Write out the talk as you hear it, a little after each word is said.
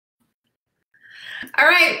All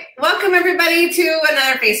right, welcome everybody to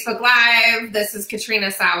another Facebook Live. This is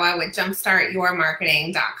Katrina Sawa with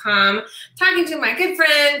jumpstartyourmarketing.com, talking to my good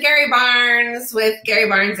friend Gary Barnes with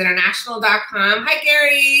GaryBarnesInternational.com. Hi,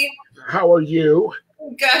 Gary. How are you?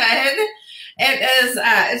 Good.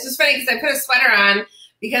 It's just funny because I put a sweater on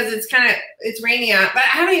because it's rainy out, but I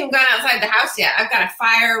haven't even gone outside the house yet. I've got a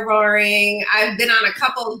fire roaring. I've been on a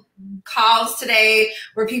couple calls today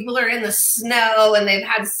where people are in the snow and they've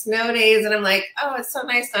had snow days, and I'm like, oh, it's so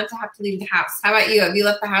nice not to have to leave the house. How about you? Have you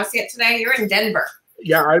left the house yet today? You're in Denver.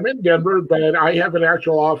 Yeah, I'm in Denver, but I have an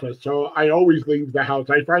actual office, so I always leave the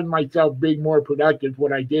house. I find myself being more productive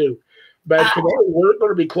when I do. But today we're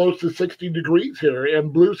going to be close to 60 degrees here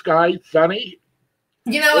and blue sky, sunny.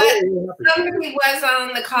 You know what? Somebody was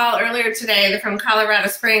on the call earlier today. They're from Colorado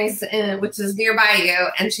Springs, which is nearby you.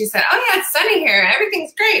 And she said, oh, yeah, it's sunny here.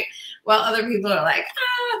 Everything's great. Well, other people are like,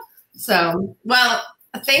 ah. So, well,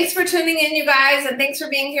 thanks for tuning in, you guys. And thanks for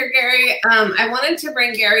being here, Gary. I wanted to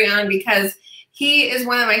bring Gary on because he is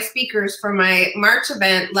one of my speakers for my March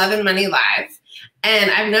event, Love and Money Live. And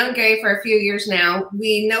I've known Gary for a few years now.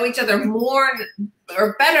 We know each other more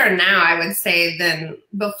or better now, I would say, than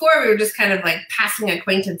before. We were just kind of like passing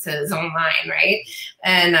acquaintances online, right?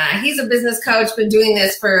 And he's a business coach, been doing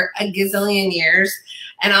this for a gazillion years.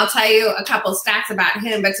 And I'll tell you a couple stats about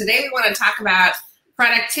him. But today we want to talk about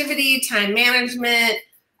productivity, time management,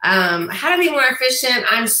 how to be more efficient.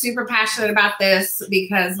 I'm super passionate about this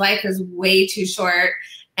because life is way too short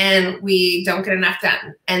and we don't get enough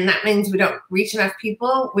done. And that means we don't reach enough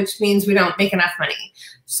people, which means we don't make enough money.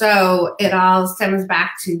 So it all stems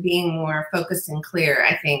back to being more focused and clear,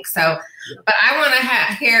 I think. So, but I want to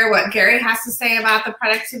hear what Gary has to say about the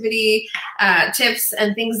productivity tips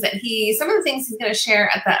and things that some of the things he's going to share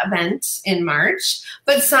at the event in March,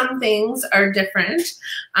 but some things are different.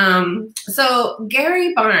 So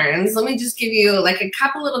Gary Barnes, let me just give you like a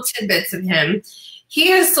couple little tidbits of him. He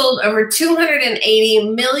has sold over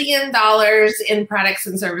 $280 million in products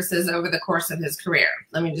and services over the course of his career.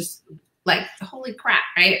 Let me just, like, holy crap,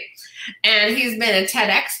 right? And he's been a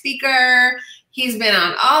TEDx speaker. He's been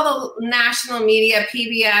on all the national media,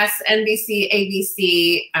 PBS, NBC,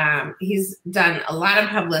 ABC. He's done a lot of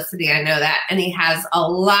publicity, I know that, and he has a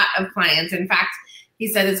lot of clients. In fact, he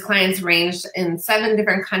said his clients ranged in 7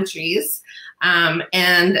 different countries.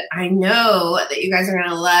 And I know that you guys are going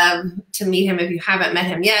to love to meet him if you haven't met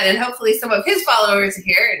him yet. And hopefully some of his followers are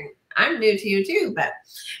here. And I'm new to you too. But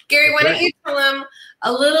Gary, why don't you tell them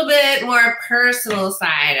a little bit more personal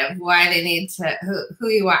side of why they need to, who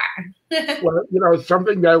you are? Well, you know,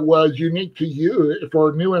 something that was unique to you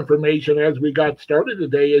for new information as we got started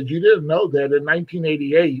today is you didn't know that in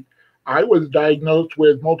 1988, I was diagnosed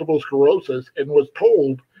with multiple sclerosis and was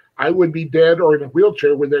told I would be dead or in a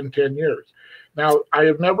wheelchair within 10 years. Now, I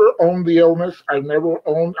have never owned the illness. I've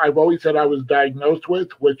always said I was diagnosed with,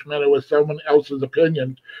 which meant it was someone else's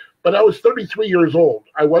opinion. But I was 33 years old.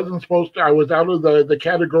 I wasn't supposed to, I was out of the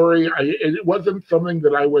category. It wasn't something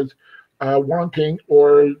that I was wanting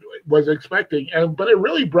or was expecting. But it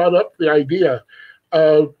really brought up the idea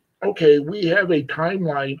of, okay, we have a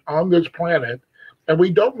timeline on this planet, and we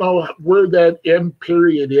don't know where that end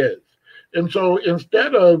period is. And so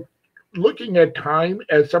instead of looking at time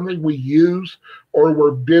as something we use or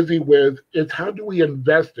we're busy with, it's how do we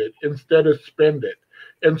invest it instead of spend it.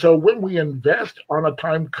 And so when we invest on a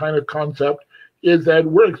time kind of concept is that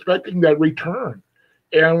we're expecting that return.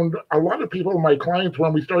 And a lot of people, my clients,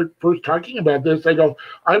 when we start first talking about this, they go,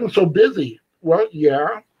 I'm so busy. Well,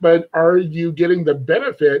 yeah, but are you getting the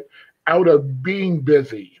benefit out of being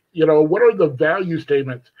busy? You know, what are the value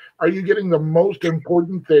statements? Are you getting the most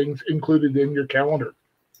important things included in your calendar?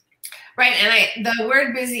 Right, and the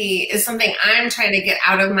word busy is something I'm trying to get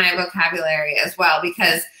out of my vocabulary as well,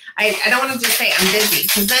 because I don't want to just say I'm busy,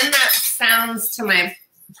 because then that sounds to my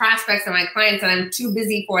prospects and my clients that I'm too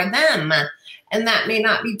busy for them, and that may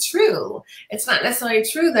not be true. It's not necessarily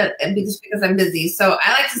true that just because I'm busy. So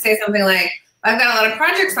I like to say something like, I've got a lot of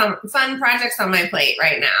fun projects on my plate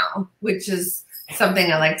right now, which is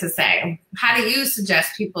something I like to say. How do you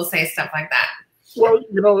suggest people say stuff like that? Well,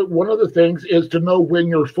 you know, one of the things is to know when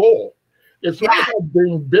you're full. It's not about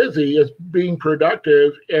being busy, it's being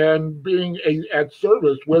productive and being at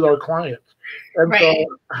service with our clients. And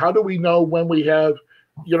so how do we know when we have,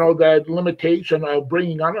 you know, that limitation of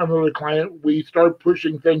bringing on another client, we start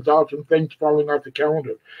pushing things off and things falling off the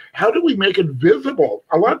calendar? How do we make it visible?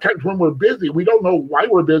 A lot of times when we're busy, we don't know why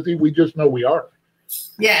we're busy, we just know we are.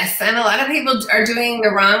 Yes, and a lot of people are doing the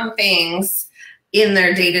wrong things in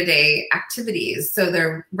their day-to-day activities. So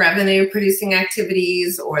their revenue producing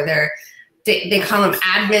activities or their they call them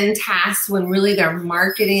admin tasks when really they're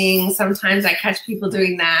marketing. Sometimes I catch people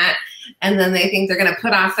doing that, and then they think they're going to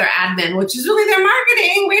put off their admin, which is really their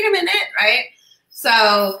marketing. Wait a minute, right?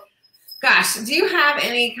 So, gosh, do you have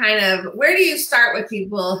any kind of, where do you start with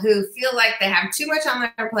people who feel like they have too much on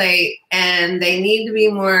their plate and they need to be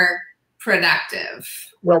more productive?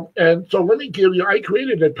 Well, and so let me give you, I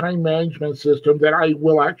created a time management system that I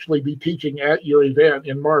will actually be teaching at your event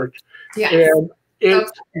in March. Yes. And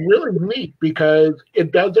it's really neat because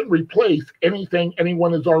it doesn't replace anything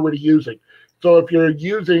anyone is already using. So if you're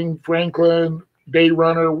using Franklin,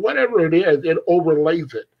 Dayrunner, whatever it is, it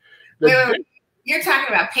overlays it. Wait, you're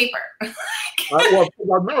talking about paper.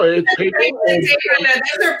 Well, no, it's paper.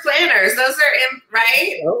 Those are planners. Those are,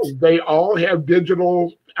 right? Oh, they all have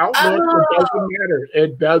digital outlooks. Oh. It doesn't matter.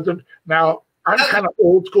 It doesn't. Now, I'm kind of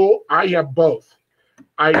old school. I have both.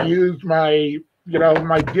 I use my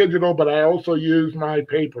digital, but I also use my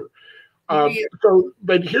paper. But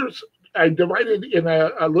I divide it in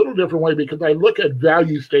a little different way because I look at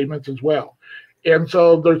value statements as well. And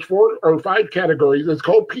so there's 4 or 5 categories. It's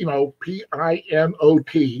called Pinot,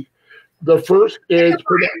 P-I-N-O-T. The first is,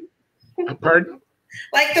 pardon?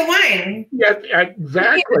 Like the wine. Yes,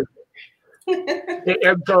 exactly.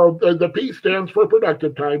 And so the P stands for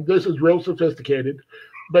productive time. This is real sophisticated.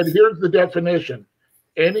 But here's the definition.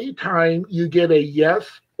 Anytime you get a yes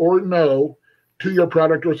or no to your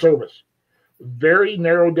product or service. Very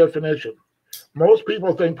narrow definition. Most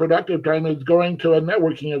people think productive time is going to a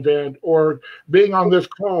networking event or being on this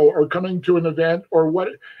call or coming to an event or what.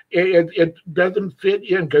 It doesn't fit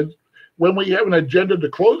in because when we have an agenda to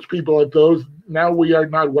close people at those, now we are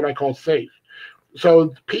not what I call safe.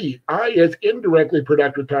 So I is indirectly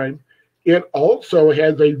productive time. It also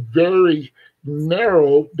has a very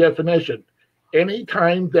narrow definition. Any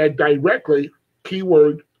time that directly,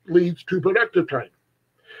 keyword, leads to productive time.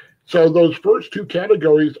 So those first 2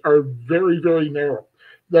 categories are very, very narrow.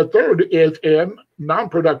 The third is in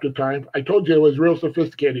non-productive time. I told you it was real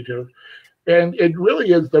sophisticated here. And it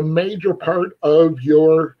really is the major part of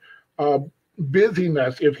your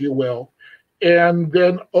busyness, if you will. And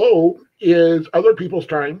then O is other people's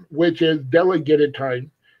time, which is delegated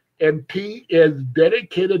time. And T is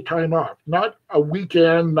dedicated time off, not a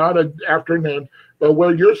weekend, not an afternoon, but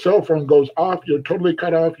where your cell phone goes off, you're totally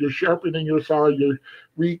cut off, you're sharpening your saw, you're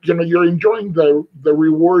enjoying the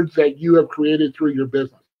rewards that you have created through your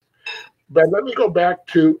business. But let me go back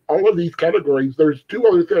to all of these categories. There's 2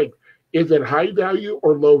 other things. Is it high value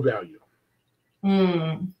or low value?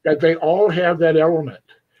 That they all have that element.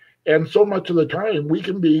 And so much of the time we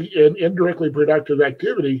can be in indirectly productive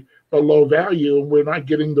activity, but low value, and we're not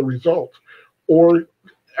getting the results. Or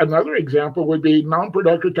another example would be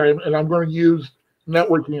non-productive time, and I'm going to use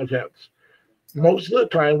networking events. Most of the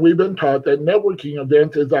time we've been taught that networking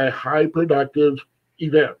events is a high productive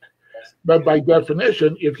event. But by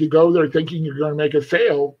definition, if you go there thinking you're going to make a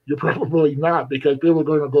sale, you're probably not, because people are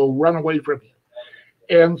going to go run away from you.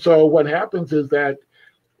 And so what happens is that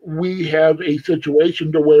we have a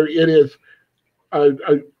situation to where it is a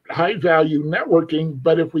high value networking,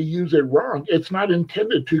 but if we use it wrong, it's not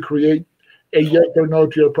intended to create a yes or no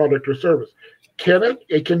to your product or service. Can it?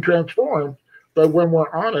 It can transform, but when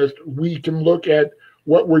we're honest, we can look at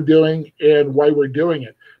what we're doing and why we're doing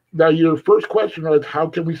it. Now, your first question was, how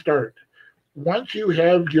can we start? Once you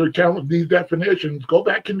have your these definitions, go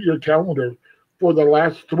back into your calendar for the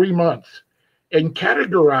last 3 months and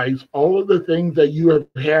categorize all of the things that you have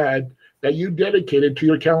had that you dedicated to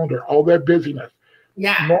your calendar, all that busyness.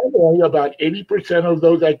 Yeah. Normally, about 80% of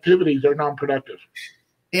those activities are non-productive.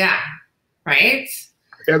 Yeah. Right.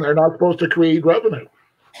 And they're not supposed to create revenue.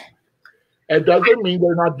 It doesn't mean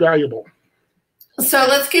they're not valuable. So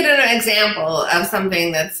let's get an example of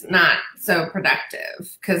something that's not so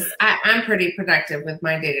productive, because I'm pretty productive with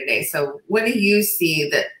my day-to-day. So what do you see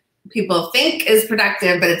that people think is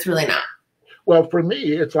productive, but it's really not? Well, for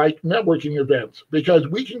me, it's like networking events, because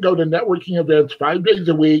we can go to networking events 5 days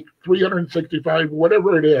a week, 365,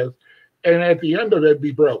 whatever it is, and at the end of it,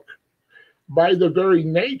 be broke. By the very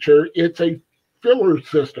nature, it's a filler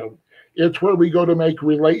system. It's where we go to make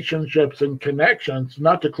relationships and connections,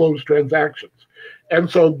 not to close transactions. And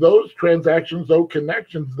so those transactions, those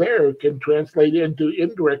connections there can translate into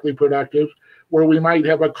indirectly productive, where we might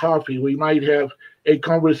have a coffee, we might have a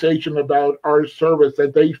conversation about our service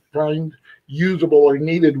that they find usable or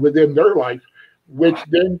needed within their life, which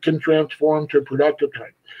then can transform to productive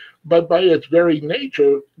time. But by its very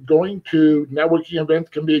nature, going to networking events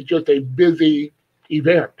can be just a busy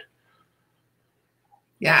event.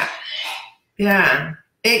 Yeah. Yeah,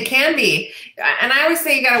 it can be. And I always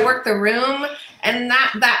say you got to work the room And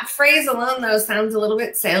that phrase alone, though, sounds a little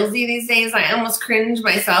bit salesy these days. I almost cringe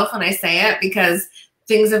myself when I say it because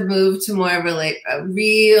things have moved to more of a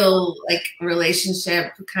real like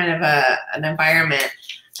relationship kind of an environment.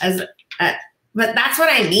 But that's what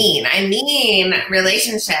I mean. I mean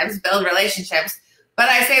relationships, build relationships. But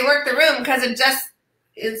I say work the room because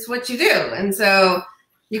it's what you do. And so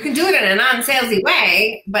you can do it in a non-salesy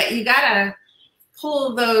way, but you gotta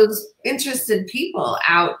pull those interested people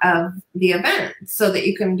out of the event so that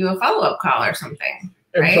you can do a follow-up call or something.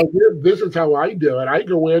 And right? so this is how I do it. I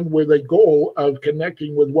go in with a goal of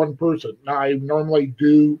connecting with one person. Now, I normally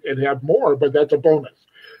do and have more, but that's a bonus.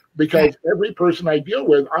 Because every person I deal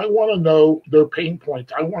with, I want to know their pain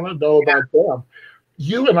points. I want to know about them.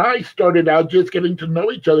 You and I started out just getting to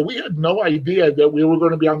know each other. We had no idea that we were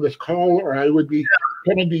going to be on this call, or I would be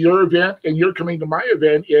coming to your event and you're coming to my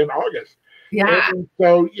event in August. Yeah. And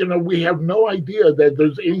so, we have no idea that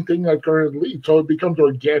there's anything that's going to lead. So it becomes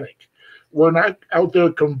organic. We're not out there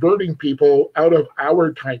converting people out of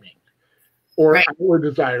our timing or our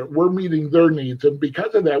desire. We're meeting their needs. And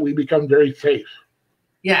because of that, we become very safe.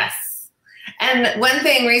 Yes. And one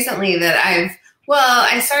thing recently that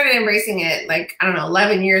I started embracing it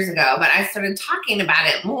 11 years ago, but I started talking about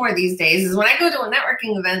it more these days is when I go to a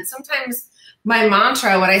networking event, sometimes my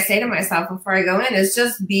mantra, what I say to myself before I go in is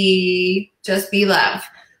just be love.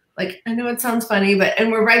 Like, I know it sounds funny,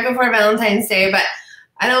 and we're right before Valentine's Day, but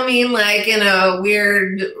I don't mean like in a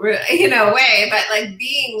weird, way, but like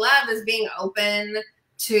being love is being open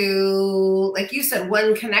to, like you said,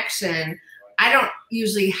 one connection. I don't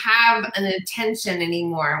usually have an intention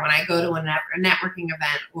anymore when I go to a networking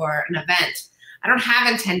event or an event. I don't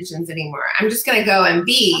have intentions anymore. I'm just going to go and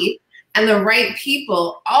be, and the right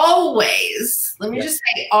people always, let me just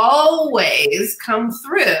say, always come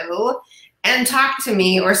through and talk to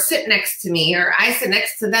me or sit next to me or I sit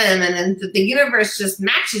next to them. And then the universe just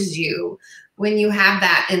matches you when you have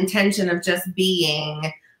that intention of just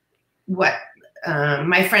being what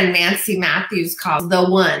my friend Nancy Matthews calls the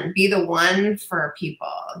one. Be the one for people,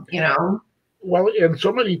 Well, and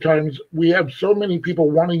so many times we have so many people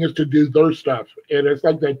wanting us to do their stuff. And it's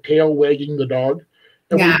like that tail wagging the dog.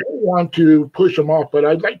 And we don't want to push them off. But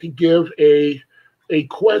I'd like to give a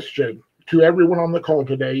question to everyone on the call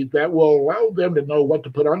today that will allow them to know what to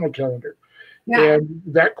put on their calendar. Yeah. And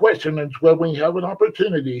that question is, when we have an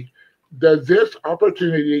opportunity, does this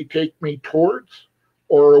opportunity take me towards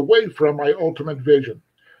or away from my ultimate vision?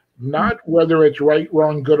 Not whether it's right,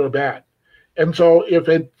 wrong, good, or bad. And so if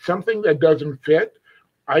it's something that doesn't fit,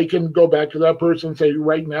 I can go back to that person and say,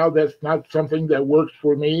 right now, that's not something that works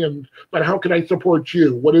for me. But how can I support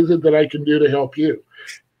you? What is it that I can do to help you?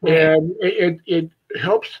 Right. And it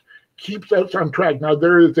helps, keeps us on track. Now,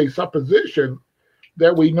 there is a supposition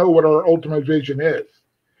that we know what our ultimate vision is.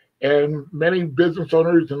 And many business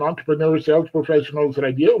owners and entrepreneurs, sales professionals that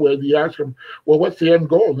I deal with, you ask them, well, what's the end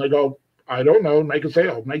goal? And they go, I don't know, make a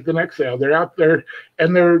sale, make the next sale. They're out there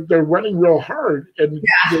and they're running real hard and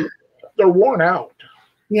they're worn out.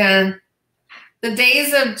 Yeah. The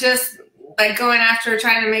days of just like going after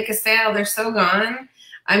trying to make a sale, they're so gone.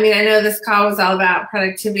 I mean, I know this call was all about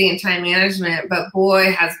productivity and time management, but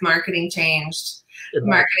boy, has marketing changed.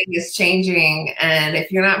 Marketing is changing. And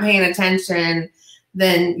if you're not paying attention,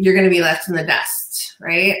 then you're going to be left in the dust,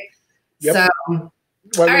 right? Yep. So,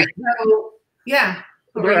 all right. So, yeah.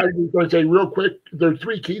 I was going to say real quick, there's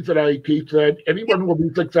 3 keys that I teach that anyone will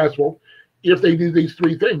be successful if they do these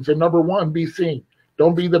 3 things. And number 1, be seen.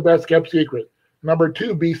 Don't be the best kept secret. Number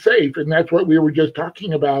 2, be safe. And that's what we were just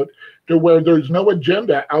talking about, to where there's no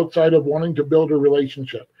agenda outside of wanting to build a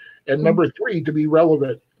relationship. And number 3, to be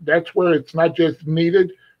relevant. That's where it's not just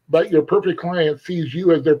needed, but your perfect client sees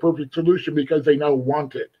you as their perfect solution because they now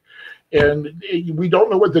want it. And we don't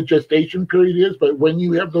know what the gestation period is, but when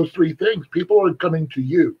you have those 3 things, people are coming to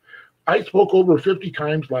you. I spoke over 50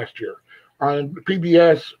 times last year on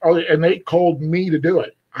PBS, and they called me to do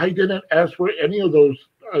it. I didn't ask for any of those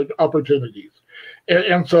opportunities.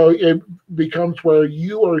 And so it becomes where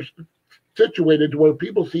you are situated to where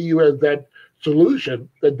people see you as that solution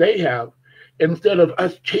that they have, instead of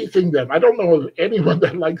us chasing them. I don't know of anyone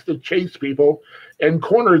that likes to chase people and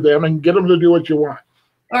corner them and get them to do what you want.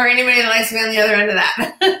 Or anybody that likes to be on the other end of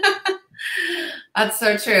that. That's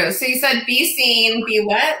so true. So you said be seen, be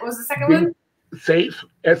what? What was the second one? Safe,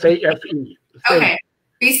 S-A-F-E. Okay.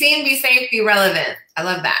 Be seen, be safe, be relevant. I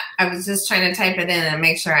love that. I was just trying to type it in and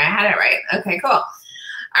make sure I had it right. Okay, cool.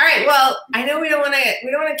 All right. Well, I know we don't want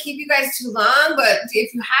to keep you guys too long, but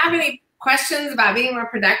if you have any questions about being more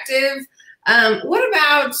productive, what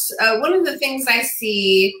about one of the things I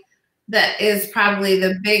see that is probably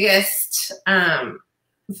the biggest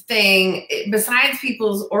thing besides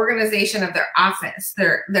people's organization of their office,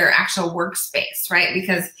 their actual workspace, right?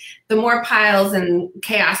 Because the more piles and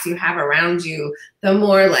chaos you have around you, the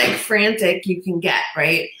more like frantic you can get,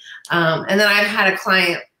 right? And then I've had a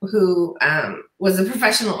client who was a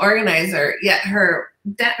professional organizer, yet her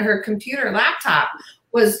computer laptop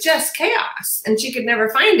was just chaos, and she could never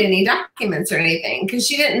find any documents or anything because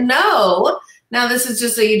she didn't know. Now, this is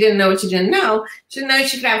just so you didn't know what you didn't know. She didn't know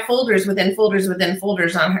she could have folders within folders within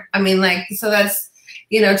folders on her. I mean, like, so that's,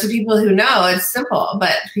 you know, to people who know, it's simple,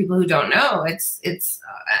 but people who don't know, it's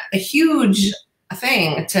a huge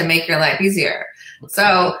thing to make your life easier.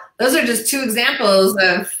 So those are just two examples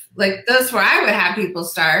of, like, that's where I would have people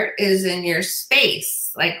start, is in your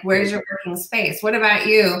space. Like, where's your working space? What about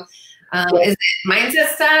you? Is it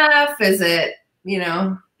mindset stuff? Is it, you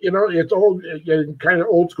know? You know, it's old, kind of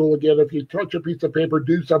old school again. If you touch a piece of paper,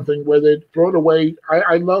 do something with it, throw it away.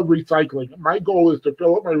 I love recycling. My goal is to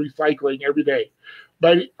fill up my recycling every day.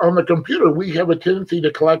 But on the computer, we have a tendency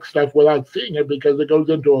to collect stuff without seeing it because it goes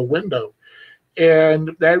into a window. And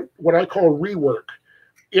that, what I call rework.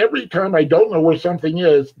 Every time I don't know where something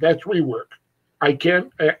is, that's rework. I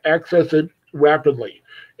can't access it rapidly.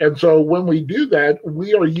 And so when we do that,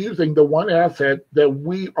 we are using the one asset that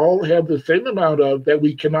we all have the same amount of that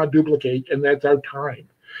we cannot duplicate, and that's our time.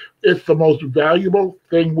 It's the most valuable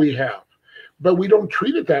thing we have. But we don't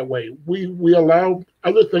treat it that way. We allow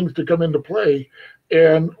other things to come into play.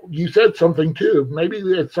 And you said something too. Maybe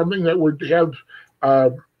it's something that would have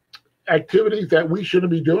activities that we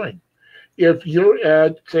shouldn't be doing. If you're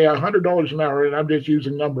at, say, $100 an hour, and I'm just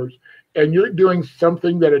using numbers, and you're doing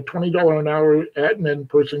something that a $20 an hour admin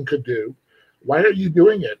person could do, why are you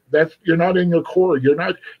doing it? You're not in your core. You're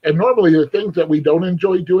not, and normally the things that we don't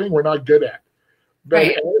enjoy doing, we're not good at. But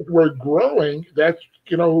right. As we're growing, that's,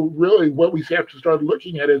 you know, really what we have to start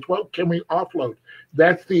looking at is, what can we offload?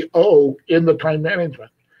 That's the O in the time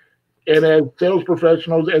management. And as sales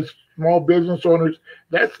professionals, as small business owners,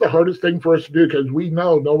 that's the hardest thing for us to do, because we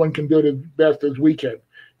know no one can do it as best as we can,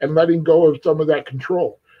 and letting go of some of that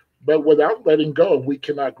control. But without letting go, we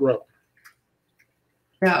cannot grow.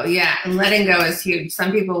 Oh, yeah. And letting go is huge.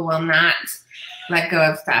 Some people will not let go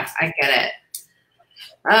of stuff. I get it.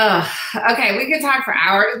 Oh, okay. We could talk for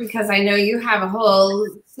hours, because I know you have a whole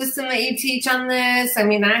system that you teach on this. I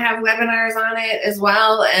mean, I have webinars on it as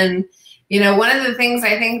well. And, you know, one of the things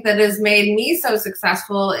I think that has made me so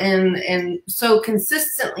successful and so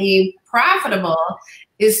consistently profitable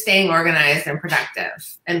is staying organized and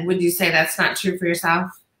productive. And would you say that's not true for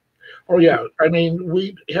yourself? Oh, yeah. I mean,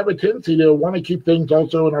 we have a tendency to want to keep things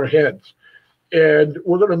also in our heads, and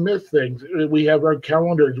we're going to miss things. We have our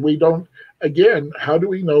calendars. We don't, again, how do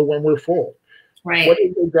we know when we're full? Right. What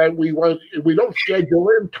is it that we want? We don't schedule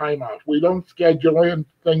in time off. We don't schedule in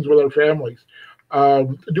things with our families.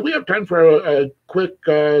 Do we have time for a quick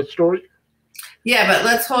story? Yeah, but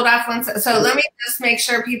let's hold off one second. So let me just make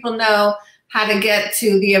sure people know how to get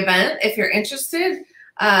to the event if you're interested.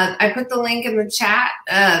 I put the link in the chat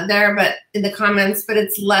there, but in the comments, but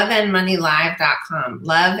it's loveandmoneylive.com,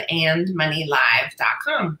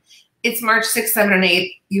 loveandmoneylive.com. It's March 6th, 7th, and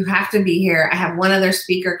 8th. You have to be here. I have one other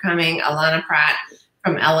speaker coming, Alana Pratt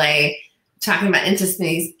from LA, talking about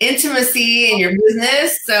intimacy in your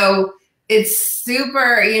business. So it's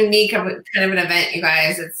super unique of a, kind of an event, you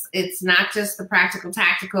guys. It's not just the practical,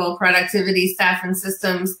 tactical productivity stuff and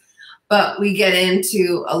systems, but we get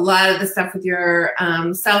into a lot of the stuff with your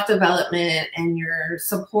self-development and your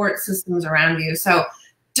support systems around you. So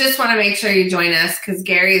just want to make sure you join us, because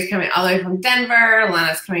Gary is coming all the way from Denver.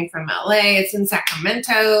 Alana's coming from LA. It's in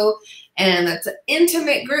Sacramento. And it's an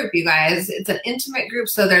intimate group, you guys. It's an intimate group.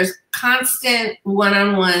 So there's constant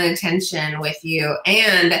one-on-one attention with you.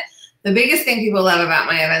 And the biggest thing people love about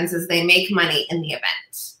my events is they make money in the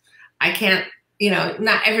event. I can't, you know,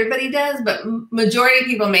 not everybody does, but majority of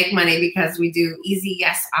people make money because we do easy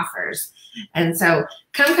yes offers. And so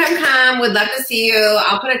come. Would love to see you.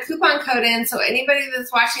 I'll put a coupon code in so anybody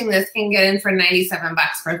that's watching this can get in for $97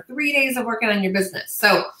 for 3 days of working on your business.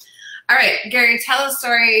 So, all right, Gary, tell a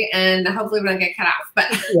story, and hopefully we don't get cut off. But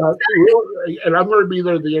yeah, and I'm going to be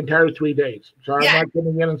there the entire 3 days. So I'm not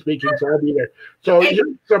coming in and speaking, so I'll be there. So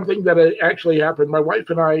here's something that actually happened. My wife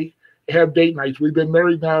and I have date nights. We've been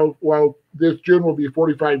married now, well, this June will be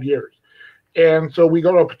 45 years. And so we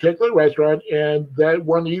go to a particular restaurant, and that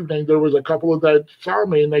one evening there was a couple that saw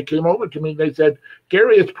me, and they came over to me and they said,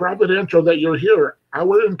 Gary, it's providential that you're here.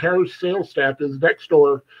 Our entire sales staff is next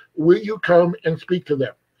door. Will you come and speak to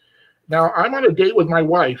them? Now, I'm on a date with my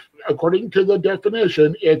wife. According to the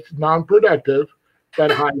definition, it's non-productive,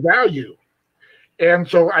 but high value. And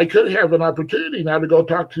so I could have an opportunity now to go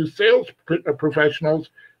talk to sales professionals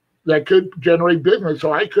that could generate business.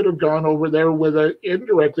 So I could have gone over there with an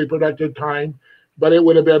indirectly productive time, but it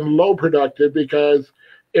would have been low productive because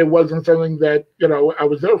it wasn't something that, I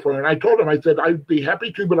was there for. And I told them, I said, I'd be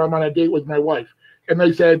happy to, but I'm on a date with my wife. And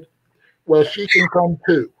they said, well, she can come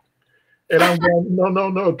too. And I'm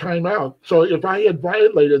going, no, time out. So if I had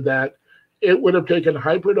violated that, it would have taken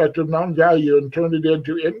high productive non-value and turned it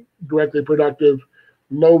into indirectly productive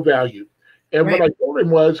low value. And what I told him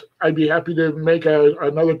was, I'd be happy to make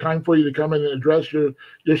another time for you to come in and address your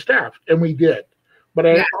staff. And we did. But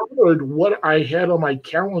I honored what I had on my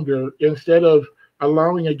calendar instead of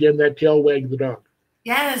allowing, again, that tail wag the dog.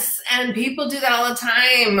 Yes, and people do that all the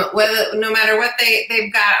time, no matter what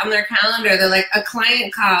they've got on their calendar. They're like, a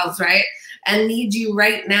client calls, right, and need you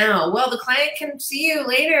right now. Well, the client can see you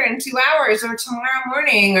later in 2 hours or tomorrow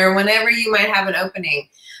morning or whenever you might have an opening.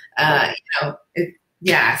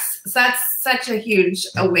 Yes, so that's such a huge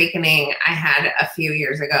awakening I had a few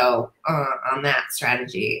years ago on that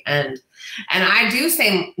strategy. And I do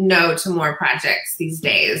say no to more projects these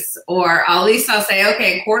days, or at least I'll say,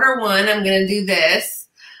 okay, Q1, I'm going to do this.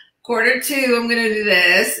 Q2, I'm going to do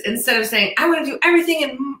this, instead of saying, I want to do everything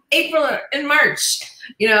in April or in March.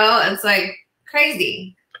 It's like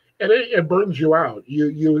crazy. And it burns you out.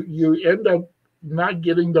 You end up not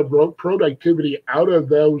getting the productivity out of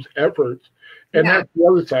those efforts. And that's the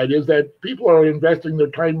other side, is that people are investing their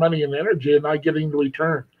time, money, and energy and not getting the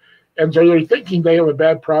return. And so they're thinking they have a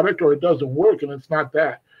bad product or it doesn't work, and it's not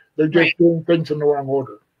that. They're just doing things in the wrong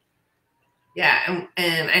order. Yeah,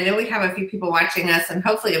 and I know we have a few people watching us, and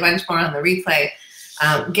hopefully a bunch more on the replay.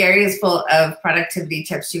 Gary is full of productivity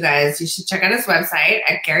tips, you guys. You should check out his website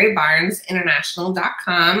at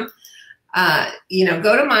GaryBarnesInternational.com. Go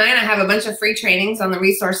to mine. I have a bunch of free trainings on the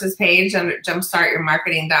resources page under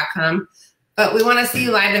jumpstartyourmarketing.com. But we want to see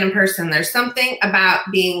you live and in person. There's something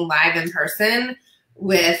about being live in person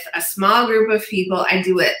with a small group of people. I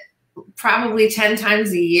do it probably 10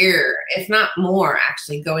 times a year, if not more,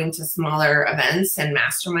 actually, going to smaller events and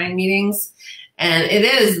mastermind meetings. And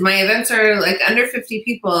my events are like under 50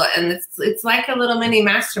 people, and it's like a little mini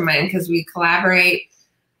mastermind because we collaborate,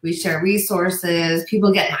 we share resources,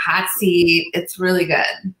 people get in a hot seat. It's really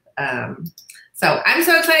good. So I'm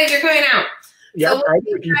so excited you're coming out. Yeah, so I'm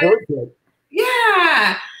looking forward to it.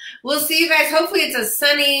 Yeah, we'll see you guys. Hopefully it's a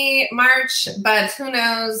sunny March, but who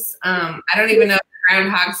knows? I don't even know if the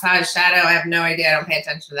groundhog saw his shadow. I have no idea. I don't pay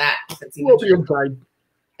attention to that. If it's we'll be inside.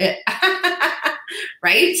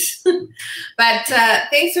 Right? But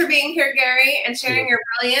thanks for being here, Gary, and sharing your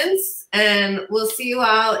brilliance. And we'll see you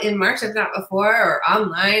all in March, if not before, or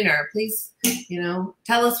online, or please,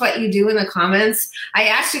 tell us what you do in the comments. I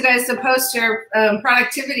asked you guys to post your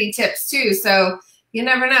productivity tips too. So you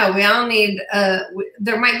never know. We all need,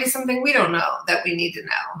 there might be something we don't know that we need to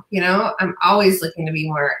know. I'm always looking to be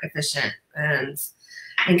more efficient and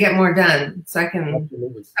get more done so I can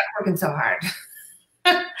stop working so hard.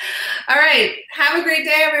 All right. Have a great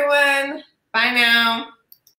day, everyone. Bye now.